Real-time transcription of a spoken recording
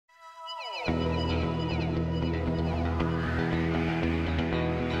Well,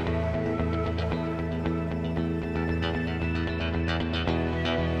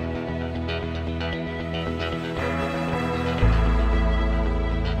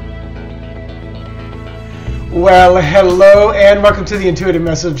 hello and welcome to the Intuitive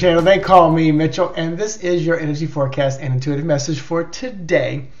Message channel. They call me Mitchell, and this is your energy forecast and intuitive message for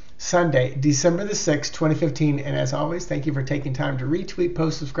today, Sunday, December the 6th, 2015. And as always, thank you for taking time to retweet,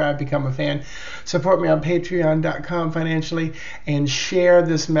 post, subscribe, become a fan, support me on patreon.com financially, and share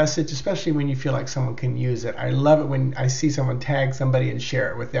this message, especially when you feel like someone can use it. I love it when I see someone tag somebody and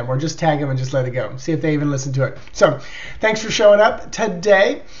share it with them, or just tag them and just let it go. See if they even listen to it. So thanks for showing up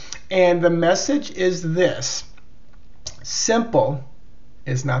today. And the message is this: simple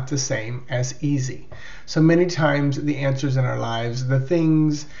is not the same as easy. So many times the answers in our lives, the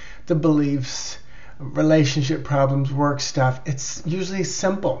things, the beliefs, relationship problems, work stuff, it's usually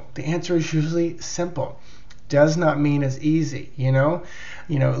simple. The answer is usually simple. Does not mean it's easy, you know?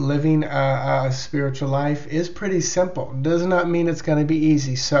 Living a spiritual life is pretty simple. Does not mean it's going to be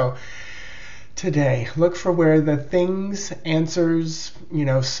easy. So today, look for where the things, answers,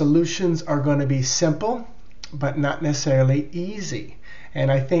 solutions are going to be simple, but not necessarily easy. And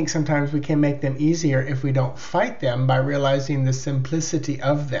I think sometimes we can make them easier if we don't fight them by realizing the simplicity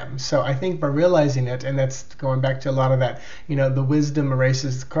of them. So I think by realizing it, and that's going back to a lot of that, the wisdom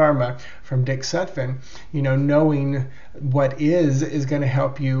erases karma from Dick Sutphin, knowing what is going to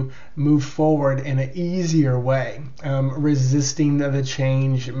help you move forward in an easier way. Resisting the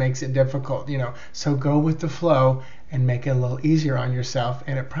change makes it difficult, So go with the flow and make it a little easier on yourself.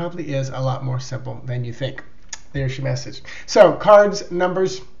 And it probably is a lot more simple than you think. There's your message. So cards,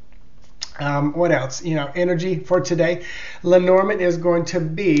 numbers, what else? Energy for today. Lenormand is going to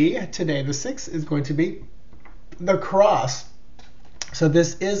be, today the 6th, is going to be the cross. So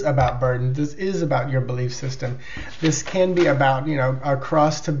this is about burden. This is about your belief system. This can be about, a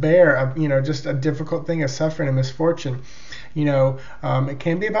cross to bear, just a difficult thing, a suffering, a misfortune. It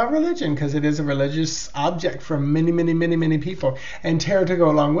can be about religion because it is a religious object for many, many, many, many people. And tarot to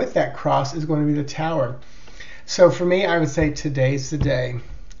go along with that cross is going to be the Tower. So for me, I would say today's the day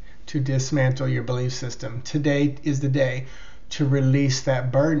to dismantle your belief system. Today is the day to release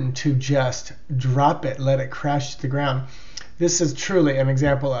that burden, to just drop it, let it crash to the ground. This is truly an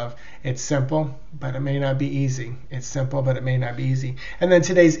example of it's simple, but it may not be easy. It's simple, but it may not be easy. And then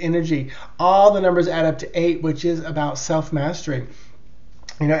today's energy, all the numbers add up to 8, which is about self-mastery.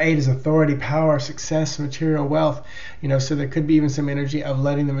 8 is authority, power, success, material wealth. So there could be even some energy of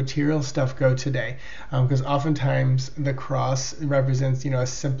letting the material stuff go today. Because oftentimes the cross represents, a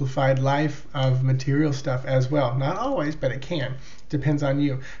simplified life of material stuff as well. Not always, but it can. Depends on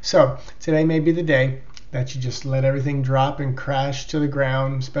you. So today may be the day that you just let everything drop and crash to the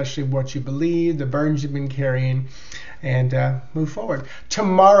ground, especially what you believe, the burdens you've been carrying, and move forward.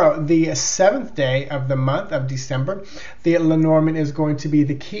 Tomorrow, the 7th day of the month of December, the Lenormand is going to be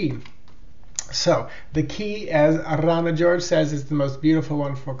the key. So the key, as Rana George says, is the most beautiful,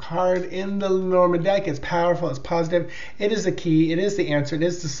 wonderful card in the Lenormand deck. It's powerful, it's positive. It is the key, it is the answer, it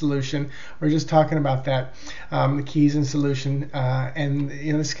is the solution. We're just talking about that, the keys and solution. And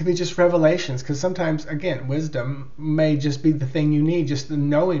this could be just revelations, because sometimes, again, wisdom may just be the thing you need, just the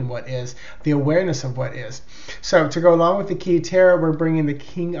knowing what is, the awareness of what is. So to go along with the key tarot, we're bringing the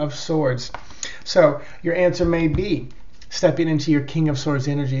King of Swords. So your answer may be stepping into your King of Swords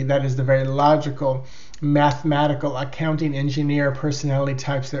energy. That is the very logical, mathematical, accounting, engineer personality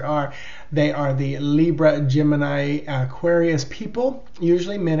types there are. They are the Libra, Gemini, Aquarius people,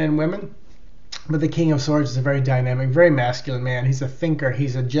 usually men and women. But the King of Swords is a very dynamic, very masculine man. He's a thinker,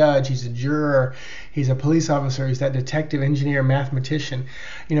 he's a judge, he's a juror, he's a police officer, he's that detective, engineer, mathematician.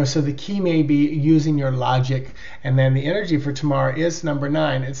 So the key may be using your logic. And then the energy for tomorrow is number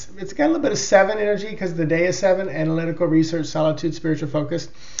 9. It's got a little bit of 7 energy because the day is 7, analytical, research, solitude, spiritual focus.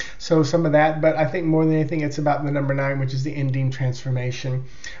 So some of that, but I think more than anything, it's about the number 9, which is the ending transformation,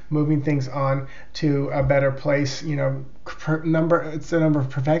 moving things on to a better place. It's the number of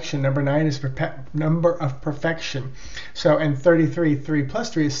perfection. Number 9 is number of perfection. So, and 33, 3 plus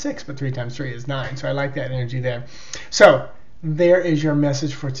 3 is 6, but 3 times 3 is 9. So I like that energy there. So there is your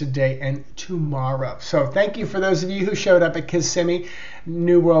message for today and tomorrow. So thank you for those of you who showed up at Kissimmee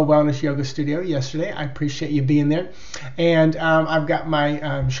New World Wellness Yoga Studio yesterday. I appreciate you being there. And I've got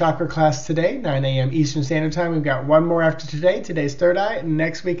my chakra class today, 9 a.m. Eastern Standard Time. We've got one more after today. Today's third eye.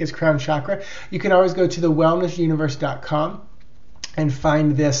 Next week is crown chakra. You can always go to thewellnessuniverse.com and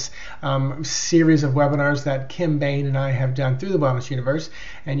find this series of webinars that Kim Bain and I have done through the Wellness Universe.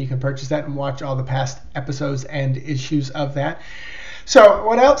 And you can purchase that and watch all the past episodes and issues of that. So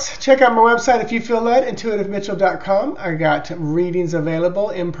what else? Check out my website if you feel led, intuitivemitchell.com. I got readings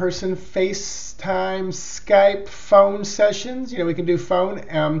available, in-person, FaceTime, Skype, phone sessions. We can do phone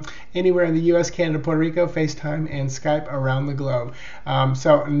anywhere in the U.S., Canada, Puerto Rico, FaceTime, and Skype around the globe.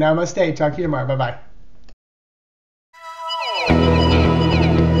 So namaste. Talk to you tomorrow. Bye-bye.